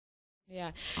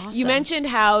Yeah. You Awesome. mentioned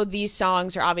how these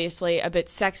songs are obviously a bit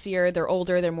sexier. They're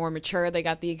older, they're more mature. They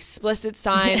got the explicit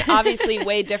sign. Obviously,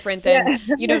 way different than,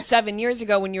 Yeah. 7 years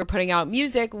ago when you were putting out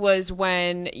music was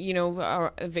when,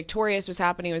 Victorious was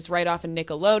happening. It was right off of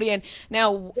Nickelodeon.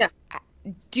 Now, Yeah.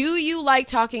 do you like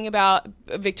talking about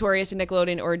Victorious and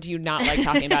Nickelodeon, or do you not like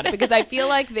talking about it? Because I feel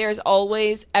like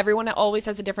everyone always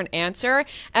has a different answer.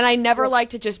 And I never like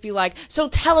to just be like, so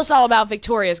tell us all about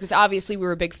Victorious, because obviously we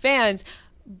were big fans.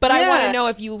 But I want to Yeah. know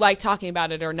if you like talking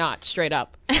about it or not, straight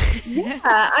up. Yeah,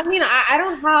 I mean, I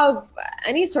don't have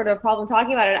any sort of problem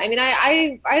talking about it. I mean,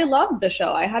 I loved the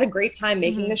show. I had a great time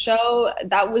making Hmm. the show.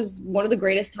 That was one of the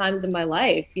greatest times of my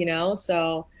life, you know?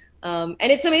 So, and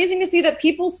it's amazing to see that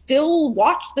people still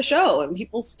watch the show and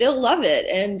people still love it.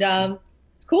 And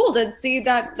it's cool to see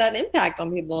that impact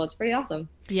on people. It's pretty awesome.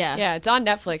 Yeah. Yeah, it's on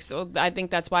Netflix. So I think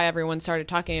that's why everyone started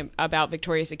talking about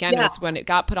Victorious again. Yeah. Was when it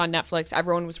got put on Netflix,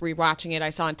 everyone was rewatching it. I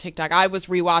saw on TikTok. I was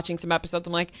rewatching some episodes.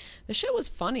 I'm like, the show was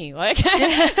funny. Like,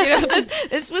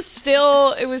 this was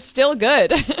still it was still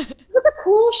good. It was a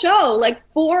cool show. Like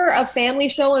for a family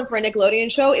show and for a Nickelodeon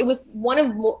show, it was one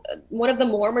of the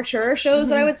more mature shows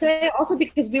that I Hmm. would say. Also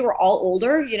because we were all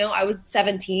older. You know, I was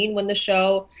 17 when the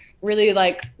show really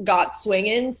like got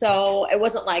swinging. So it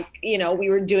wasn't like, we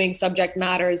were doing subject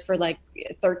matters for like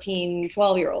 13,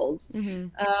 12-year olds. Hmm.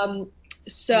 Um, Yeah.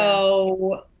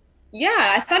 so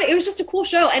yeah, I thought it was just a cool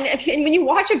show. And when you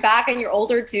watch it back and you're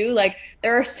older too, like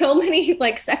there are so many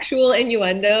like sexual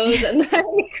innuendos and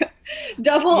like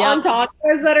double Yep.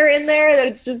 entendres that are in there that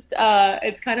it's just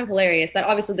it's kind of hilarious that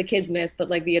obviously the kids miss, but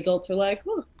like the adults are like,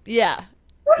 oh, Yeah.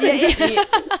 what's Yeah. this? Yeah.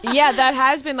 Yeah, that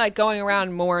has been like going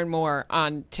around more and more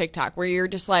on TikTok, where you're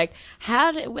just like,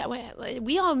 how did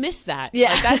we all missed that?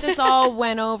 Yeah. Like that just all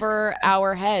went over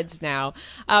our heads now.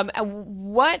 And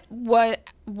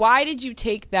why did you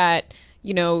take that,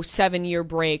 7-year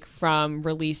break from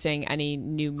releasing any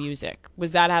new music?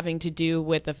 Was that having to do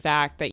with the fact that